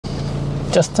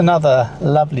Just another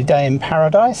lovely day in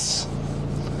paradise.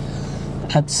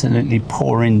 Absolutely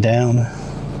pouring down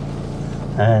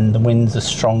and the winds are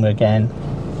strong again.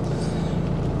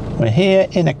 We're here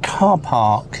in a car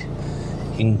park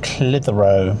in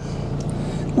Clitheroe.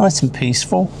 Nice and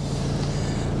peaceful.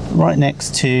 Right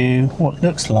next to what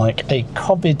looks like a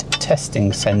COVID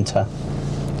testing centre.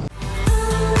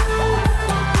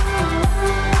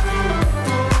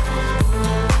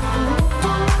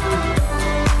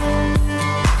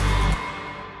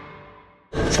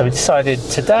 So we decided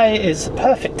today is the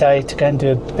perfect day to go and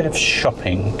do a bit of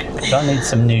shopping because I need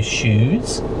some new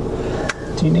shoes.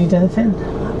 Do you need anything?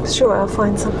 I'm sure I'll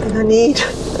find something I need.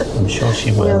 I'm sure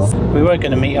she will. Yes. We were going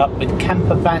to meet up with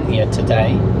Camper Vanya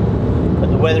today,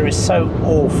 but the weather is so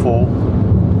awful.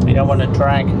 We don't want to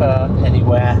drag her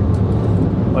anywhere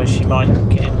where she might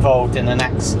get involved in an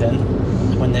accident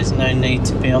when there's no need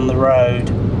to be on the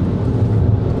road.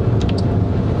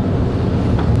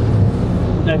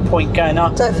 No point going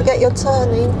up. Don't forget your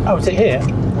turning. Oh, is it here?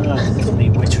 Oh, it's me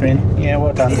wittering. Yeah,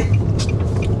 well done.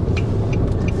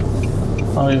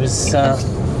 I was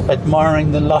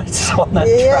admiring the lights on that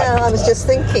track. Yeah, I was just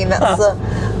thinking that's a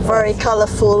very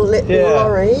colourful little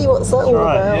lorry. What's that all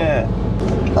about? Yeah.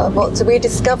 What do we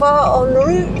discover en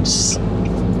route?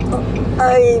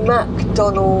 A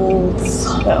McDonald's.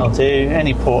 That'll do.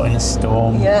 Any port in a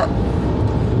storm. Yeah.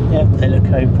 Yep, they look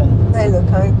open. They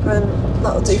look open.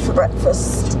 That'll do for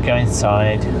breakfast. Go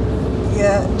inside.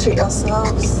 Yeah, treat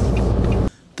ourselves.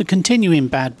 The continuing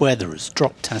bad weather has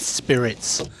dropped our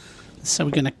spirits, so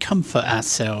we're going to comfort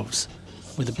ourselves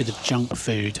with a bit of junk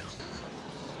food.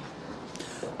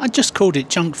 I just called it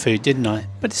junk food, didn't I?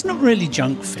 But it's not really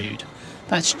junk food.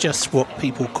 That's just what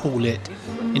people call it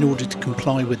in order to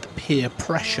comply with the peer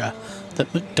pressure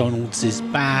that McDonald's is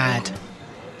bad.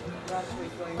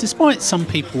 Despite some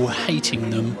people hating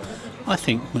them, I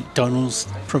think McDonald's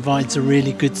provides a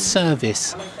really good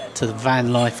service to the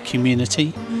van life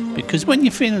community, because when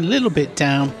you're feeling a little bit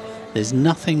down, there's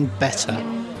nothing better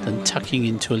than tucking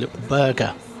into a little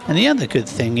burger. And the other good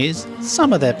thing is,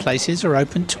 some of their places are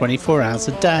open 24 hours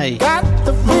a day. Got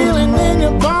the feeling in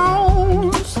your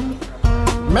bones,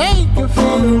 make you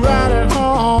feel right at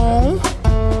home.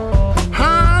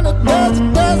 Honey,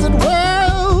 does it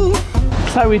well.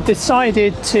 So we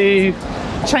decided to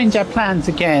change our plans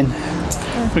again.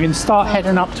 We're going to start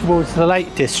heading up towards the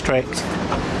Lake District,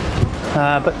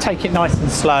 but take it nice and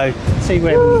slow, see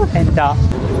where we end up.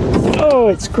 Oh,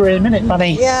 it's grim, isn't it,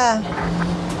 Bunny? Yeah.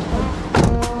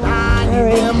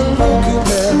 Very. I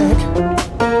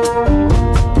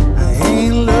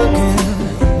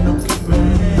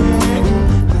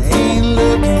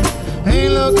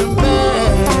ain't looking back.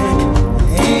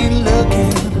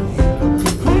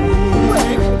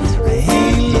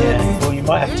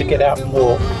 Might have to get out and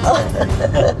walk.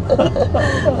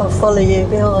 I'll follow you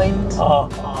behind.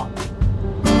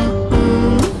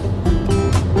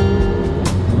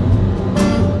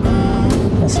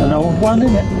 That's an old one,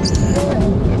 isn't it?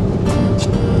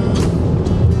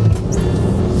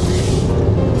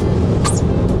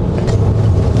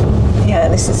 Yeah,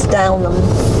 this is Downham.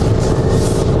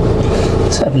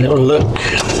 Let's have a little look.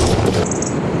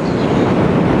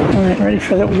 Alright, ready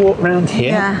for a little walk round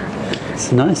here? Yeah.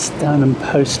 It's a nice Downham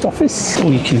post office.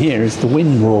 All you can hear is the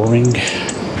wind roaring.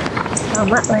 Oh,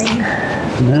 Matling.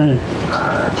 No.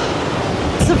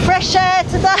 Some fresh air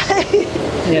today.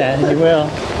 Yeah, you will.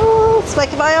 Oh, it's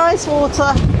making my eyes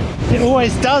water. It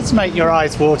always does make your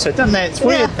eyes water, doesn't it? It's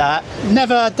weird that. It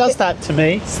never does that to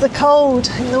me. It's the cold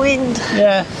in the wind.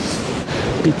 Yeah.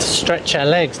 We need to stretch our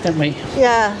legs, don't we?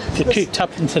 Yeah. If you're cooped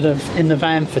up in the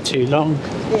van for too long.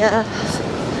 Yeah.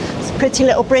 Pretty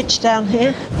little bridge down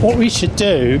here. What we should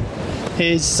do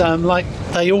is, like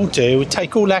they all do, we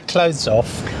take all our clothes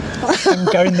off and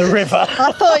go in the river.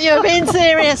 I thought you were being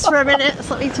serious for a minute.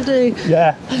 Something to do.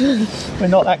 Yeah, we're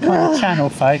not that kind of channel,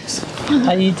 folks.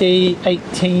 AD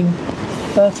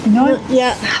 1839.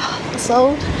 Yeah,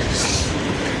 sold.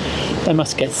 They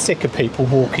must get sick of people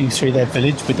walking through their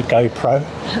village with a GoPro.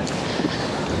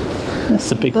 That's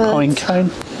a big pine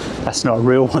cone. That's not a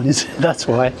real one, is it? That's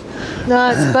why. No,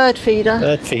 it's a bird feeder.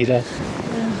 Bird feeder.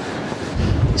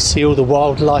 Yeah. See all the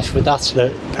wildlife with us,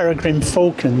 look. Peregrine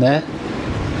falcon there.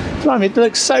 Blimey, it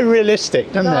looks so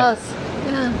realistic, doesn't it? It does,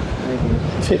 yeah.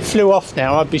 If it flew off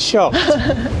now, I'd be shocked.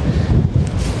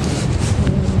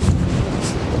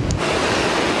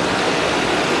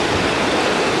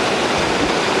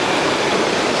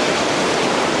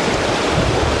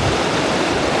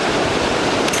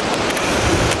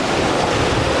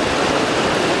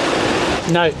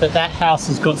 Note that house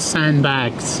has got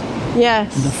sandbags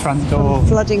Yes. in the front door.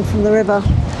 Flooding from the river.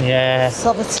 Yeah. It's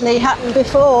obviously happened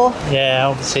before. Yeah,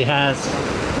 obviously has.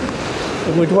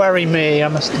 It would worry me, I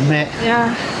must admit.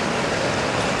 Yeah.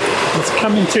 It's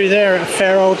coming through there at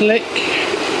Farrell Lick.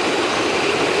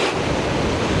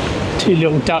 Two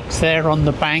little ducks there on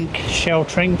the bank,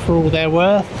 sheltering for all they're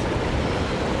worth.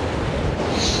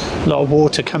 A lot of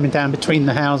water coming down between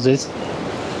the houses.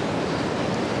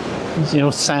 These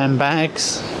little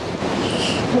sandbags.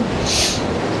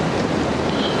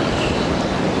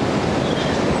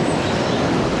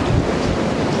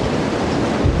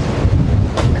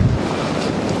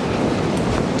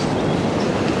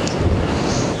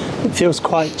 It feels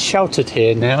quite sheltered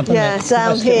here now, doesn't it? Yeah,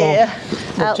 down here,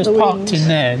 out just the parked wind. in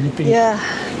there and you'd be, Yeah.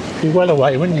 be well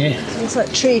away, wouldn't you? It's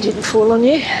like tree didn't fall on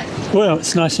you. Well,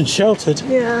 it's nice and sheltered.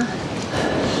 Yeah.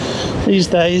 These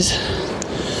days,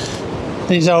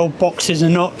 these old boxes are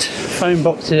not phone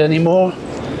boxes anymore,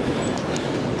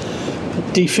 but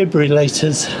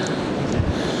defibrillators.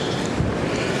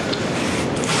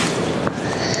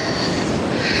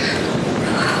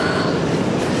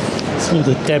 It's all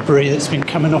the debris that's been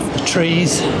coming off the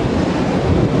trees.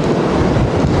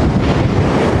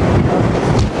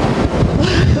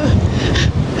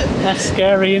 That's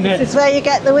scary, isn't it? This is where you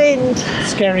get the wind.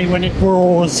 Scary when it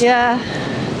roars. Yeah.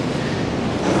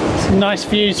 Some nice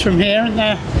views from here, aren't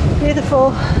there?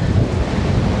 Beautiful.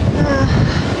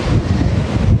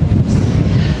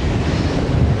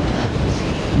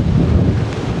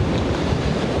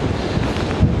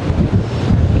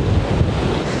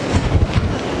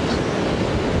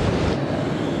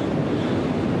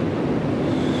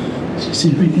 Let's see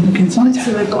if we can look inside.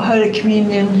 So we've got Holy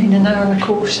Communion in an hour and a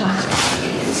quarter.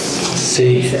 Let's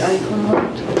see. Is it open or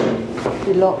not?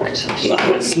 Be locked. It's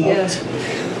locked. Yeah.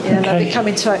 Yeah, Okay. they'll be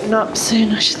coming to open up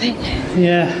soon, I should think.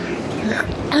 Yeah.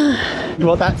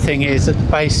 What that thing is at the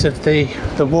base of the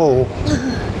wall.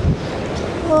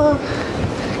 Well,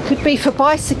 could be for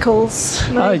bicycles.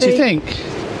 Maybe. Oh, do you think?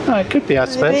 Oh, it could be, I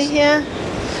suppose. Maybe, yeah.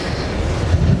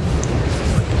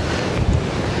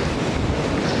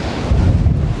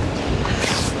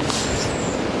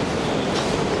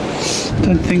 I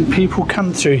don't think people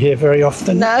come through here very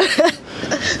often. No.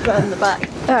 Round the back.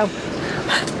 Oh.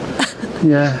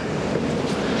 Yeah.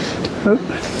 Oh,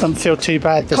 doesn't feel too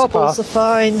bad this Cobbles path. are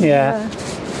fine. Yeah.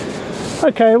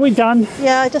 Okay, are we done?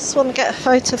 Yeah, I just want to get a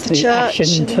photo of the church.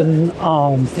 Ashington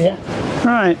Arms, yeah.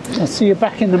 Right, I'll see you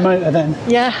back in the motor then.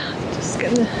 Yeah, just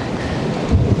get the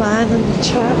van and the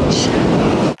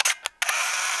church.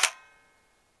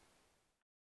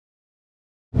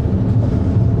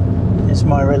 Here's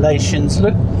my relations,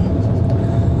 look,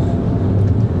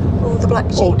 All the black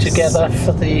jeeps. all together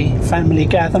for the family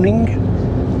gathering.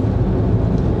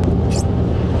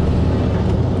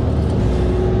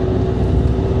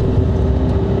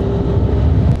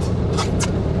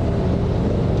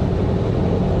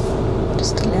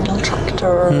 Just a little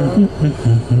tractor.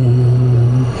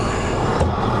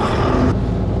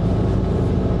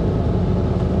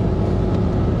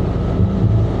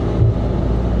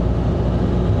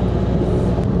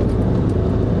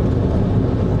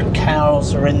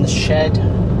 Cows are in the shed.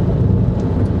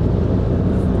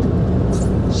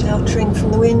 Sheltering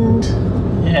from the wind.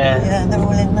 Yeah. Yeah, they're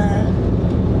all in there.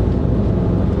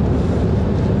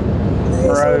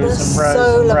 There's all Rows the and rows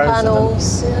solar and rows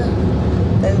panels.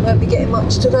 Yeah. They won't be getting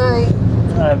much today.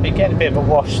 It'll be getting a bit of a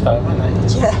wash though, won't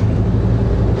they? Yeah.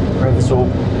 The river's all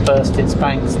burst its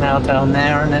banks now down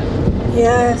there, isn't it?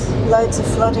 Yeah, loads of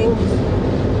flooding.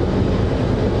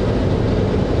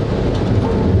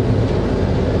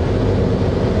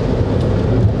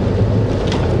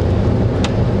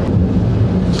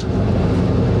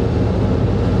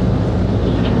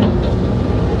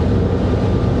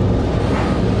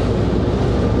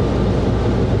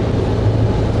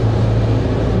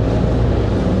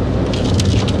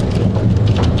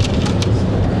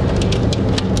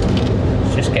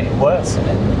 It's just getting worse, isn't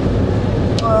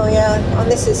it? Well, yeah,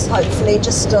 and this is hopefully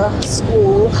just a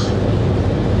squall.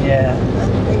 Yeah.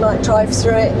 And we might drive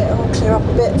through it and it'll clear up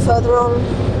a bit further on.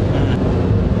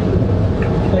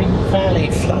 Complete valley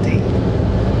flooding.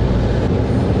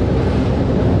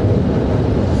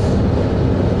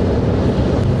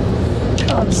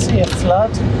 Can't see a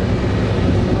flood.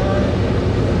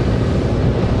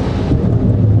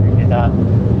 Maybe that.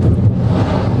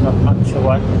 Not much of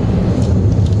one.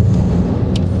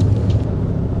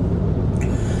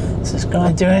 Is this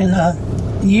guy doing a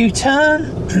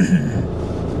U-turn?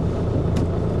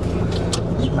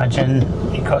 Just imagine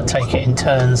you've got to take it in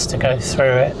turns to go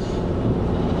through it.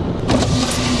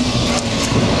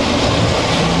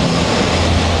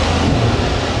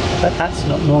 But that's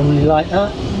not normally like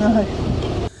that. No.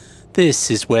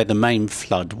 This is where the main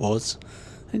flood was.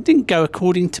 It didn't go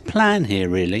according to plan here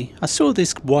really. I saw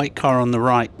this white car on the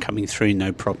right coming through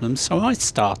no problem, so I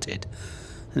started.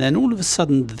 And then all of a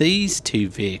sudden these two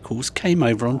vehicles came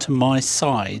over onto my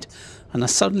side and I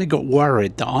suddenly got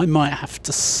worried that I might have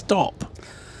to stop.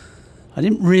 I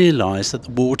didn't realise that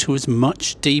the water was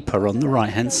much deeper on the right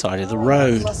hand side of the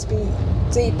road. It must be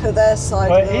deeper their side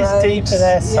Well, of the it is road. deeper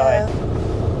their side.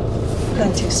 Yeah.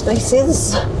 Plenty of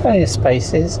spaces. Plenty of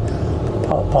spaces.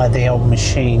 Park by the old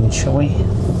machine, shall we?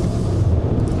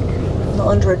 Not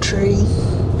under a tree.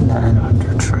 No, not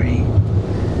under a tree.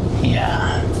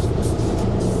 Yeah.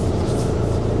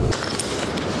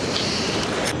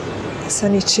 It's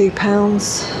only £2.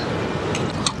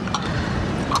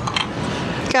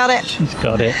 Got it. She's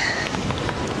got it.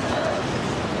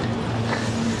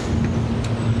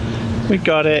 We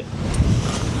got it.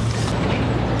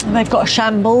 And they've got a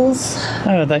shambles.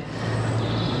 How are they?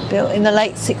 Built in the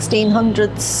late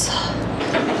 1600s.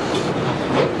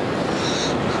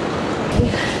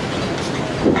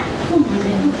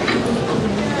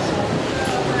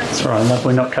 That's right, love,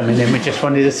 we're not coming in. We just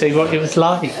wanted to see what it was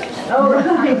like. Oh,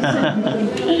 right.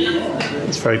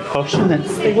 It's very posh, isn't it?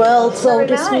 The world's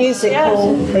oldest music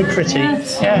hall. Very pretty.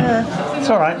 Yeah. It's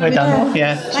all right, we're done.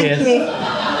 Yeah, cheers. Thank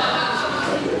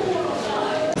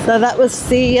you. So that was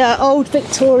the old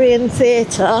Victorian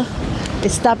theatre,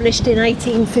 established in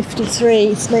 1853.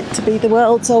 It's meant to be the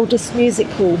world's oldest music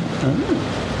hall.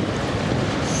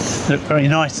 Looked very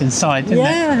nice inside, didn't it?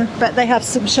 Yeah, but they have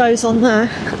some shows on there.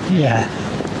 Yeah.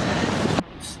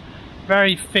 It's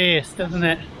very fierce, doesn't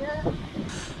it?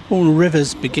 All the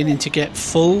rivers beginning to get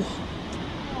full.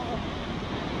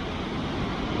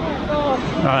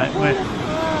 Right,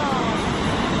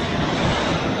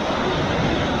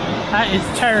 that is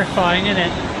terrifying, isn't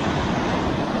it?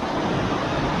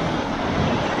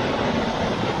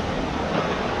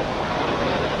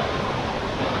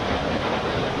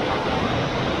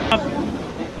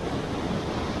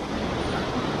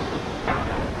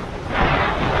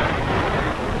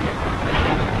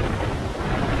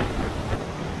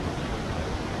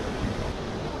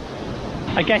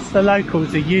 I guess the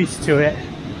locals are used to it.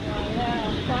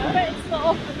 I bet it's not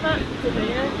off the map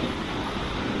today.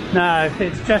 No,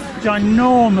 it's just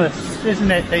ginormous, isn't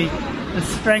it? The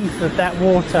strength of that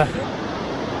water.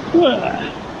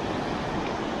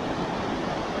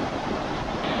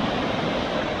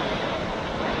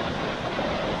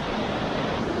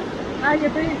 How are your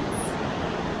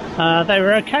boots? They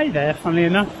were okay there, funnily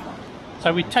enough.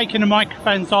 So we've taken the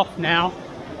microphones off now.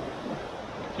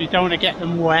 You don't want to get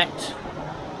them wet.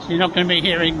 So you're not going to be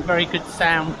hearing very good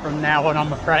sound from now on,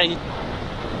 I'm afraid.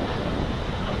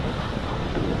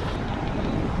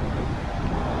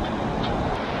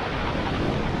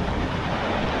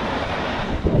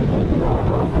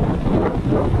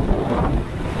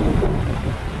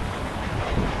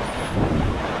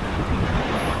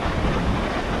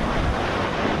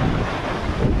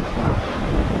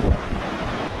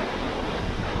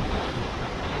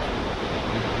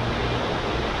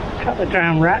 Couple of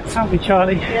drowned rats, aren't we,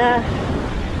 Charlie? Yeah.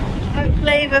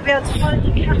 Hopefully we'll be able to find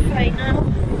a cafe now.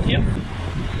 Yep.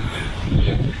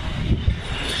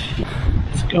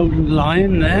 It's a golden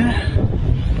lion there.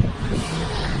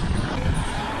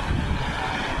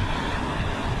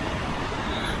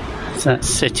 Does that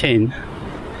sit in?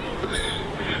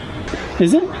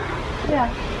 Is it?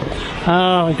 Yeah.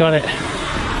 Oh, I got it.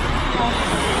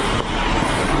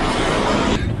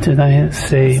 Do they? Let's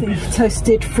see.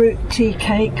 Toasted fruit tea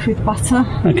cake with butter.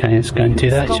 Okay, let's go and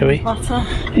do that, shall we? Butter.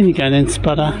 In you go then,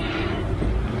 Spudder.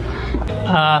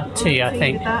 Tea, I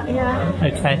think. With that, yeah.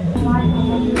 Okay.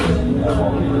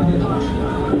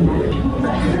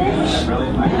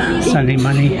 It's only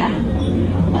money.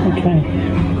 Okay.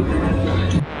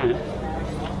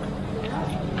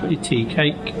 Got your tea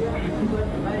cake.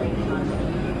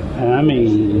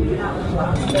 Yummy.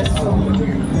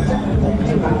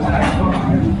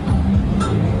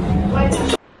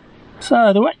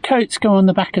 So the wet coats go on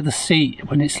the back of the seat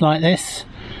when it's like this,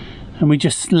 and we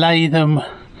just lay them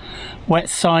wet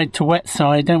side to wet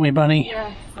side, don't we, Bunny?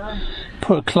 Yeah.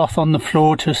 Put a cloth on the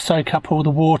floor to soak up all the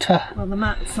water. Well, the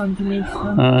mat's underneath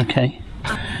them. Okay.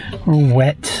 We're all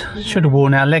wet. Should have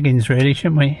worn our leggings really,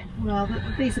 shouldn't we? Well,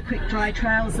 these are quick dry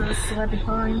trousers, so they'll be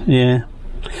fine. Yeah.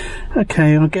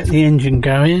 Okay, I'll get the engine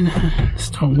going.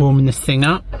 Start warming this thing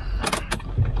up.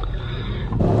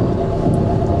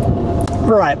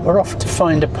 Right, we're off to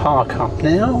find a park up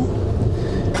now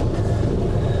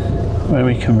where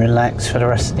we can relax for the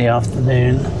rest of the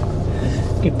afternoon.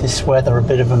 Give this weather a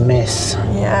bit of a miss.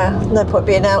 Yeah, no point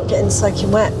being out getting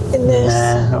soaking wet in this.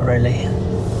 Nah, not really.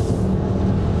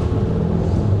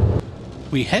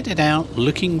 We headed out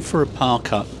looking for a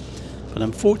park up, But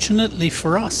unfortunately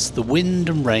for us, the wind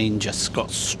and rain just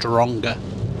got stronger.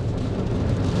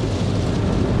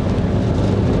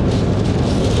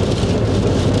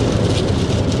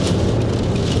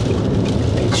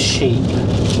 These sheep,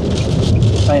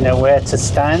 they know where to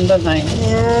stand, don't they?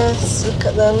 Yes, look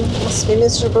at them. Must be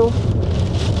miserable.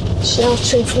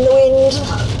 Sheltering from the wind.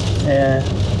 Yeah.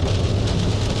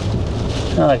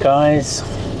 Hello guys.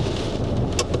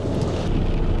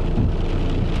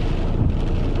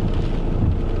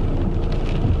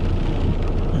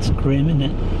 That's grim, isn't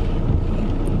it?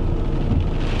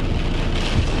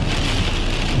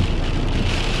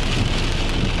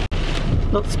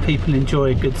 Lots of people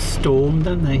enjoy a good storm,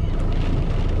 don't they?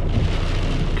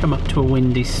 Come up to a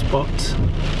windy spot.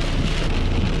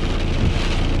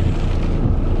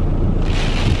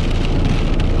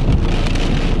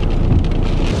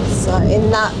 So in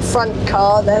that front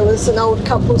car there was an old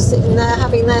couple sitting there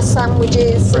having their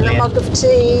sandwiches. Brilliant. And a mug of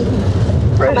tea.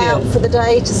 Come out for the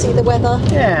day to see the weather.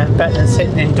 Yeah, better than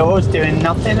sitting indoors doing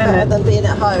nothing, isn't it? Better than being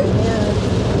at home,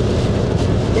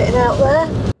 yeah. Getting out there.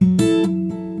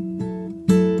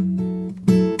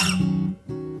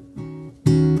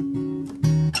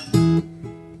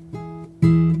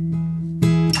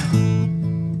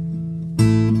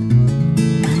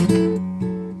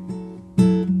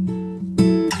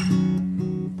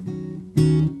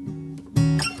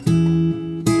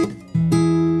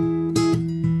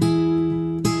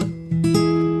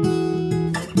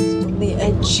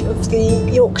 Of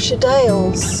the Yorkshire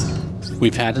Dales.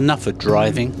 We've had enough of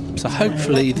driving, so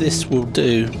hopefully this will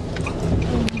do. I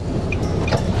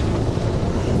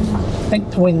think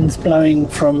the wind's blowing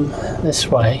from this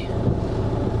way,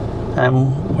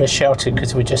 and we're sheltered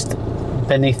because we're just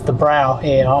beneath the brow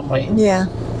here, aren't we? Yeah.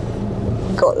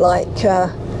 Got like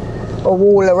a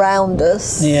wall around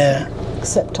us. Yeah.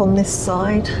 Except on this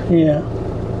side. Yeah.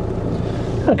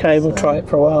 Okay, we'll try it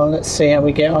for a while. Let's see how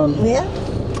we get on. Yeah.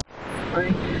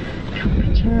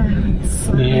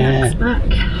 Yeah. Back.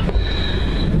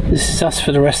 This is us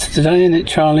for the rest of the day, isn't it,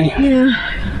 Charlie? Yeah.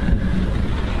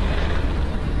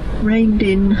 Rained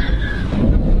in.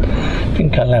 I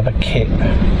think I'll have a kip.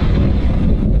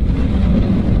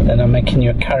 Then I'm making you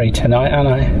a curry tonight, aren't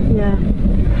I? Yeah.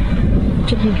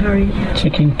 Chicken curry.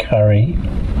 Chicken curry.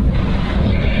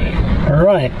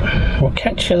 Alright, we'll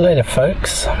catch you later,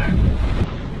 folks.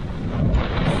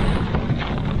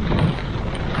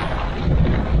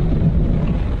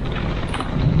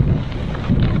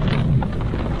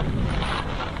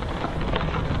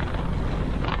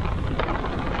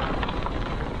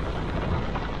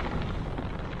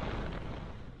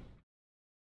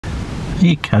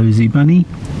 You're cosy, bunny.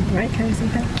 Very cosy,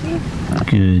 thank you.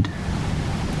 Good.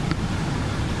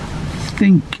 I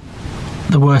think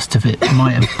the worst of it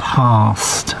might have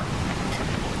passed.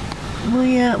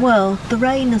 Well, the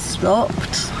rain has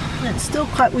stopped. It's still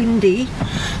quite windy.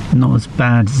 Not as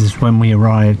bad as when we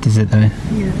arrived, is it though?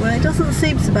 Yeah, well, it doesn't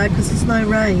seem so bad because there's no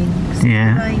rain.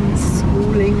 Yeah. The rain's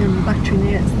squalling and battering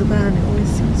against the van, it always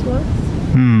seems worse.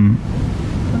 Hmm.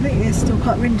 I think it's still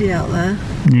quite windy out there.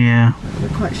 Yeah. We're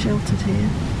quite sheltered here.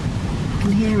 You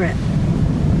can hear it.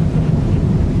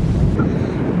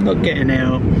 Not getting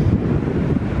out.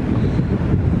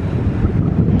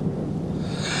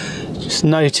 Just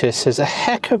notice there's a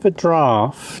heck of a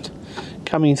draft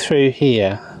coming through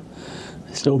here.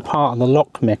 This little part of the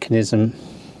lock mechanism.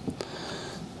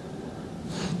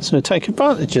 So take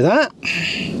advantage of that.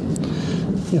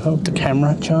 You hold the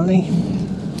camera, Charlie.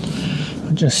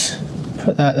 I'll just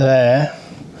put that there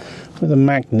with a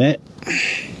magnet,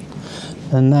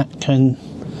 and that can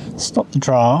stop the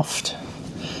draft,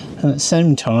 and at the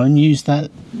same time use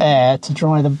that air to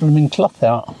dry the blooming cloth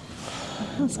out.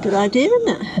 That's a good idea,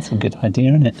 isn't it? That's a good idea,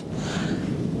 isn't it?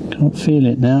 Can't feel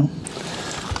it now.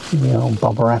 The old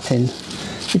bobber wrapping.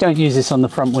 We don't use this on the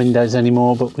front windows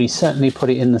anymore, but we certainly put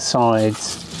it in the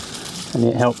sides, and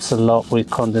it helps a lot with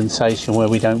condensation where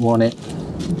we don't want it.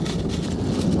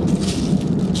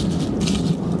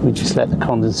 We just let the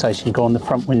condensation go on the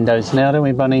front windows now, don't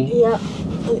we, Bunny? Yeah,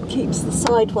 and it keeps the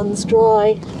side ones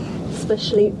dry,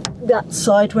 especially that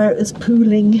side where it was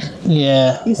pooling.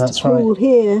 Yeah, Used that's to pool right.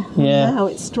 here, Yeah. and now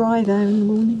it's dry there in the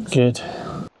mornings. Good.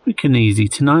 Quick and easy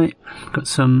tonight. Got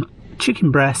some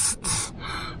chicken breasts,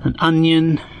 an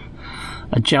onion,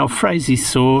 a jalfrezi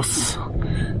sauce,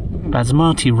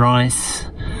 basmati rice,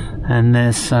 and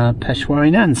there's Peshwari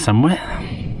naan somewhere.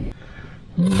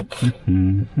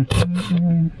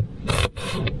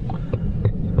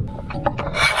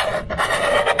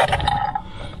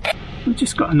 We've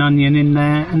just got an onion in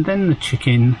there, and then the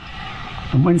chicken,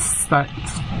 and once that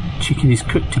chicken is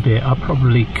cooked a bit, I'll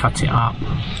probably cut it up.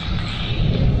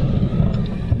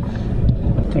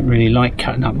 Don't really like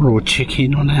cutting up raw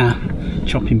chicken on our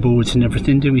chopping boards and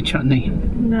everything, do we, Chutney?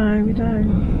 No, we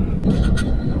don't.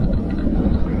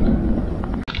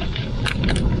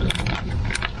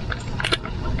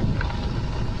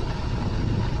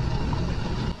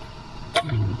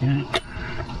 There we go.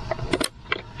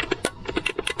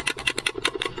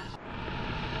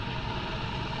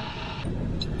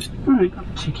 Alright, got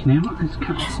the chicken out. Let's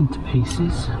cut this into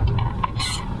pieces.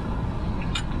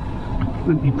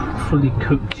 Won't be fully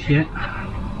cooked yet.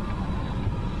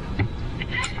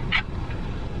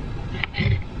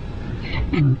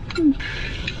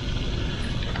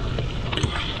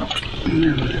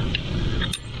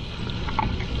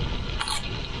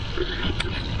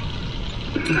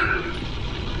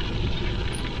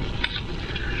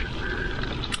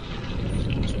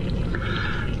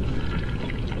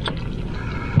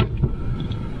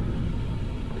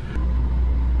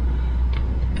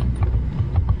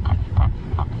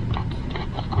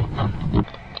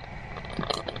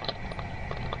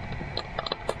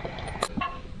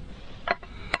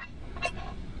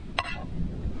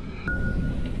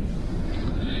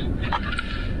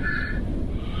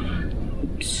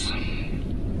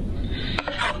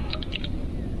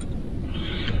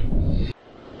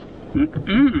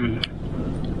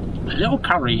 A little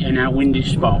curry in our windy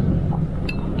spot.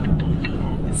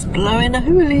 It's blowing a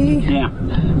hoolie. Yeah.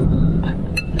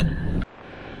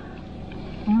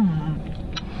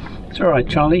 It's alright,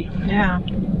 Charlie. Yeah.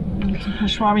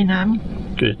 Hashwari nam.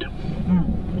 Good.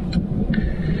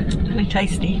 Really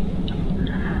tasty.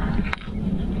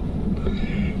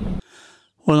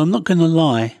 Well, I'm not going to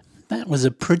lie. That was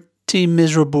a pretty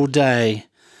miserable day.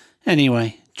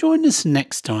 Anyway, join us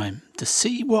next time to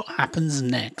see what happens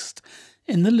next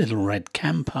in the Little Red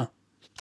Camper.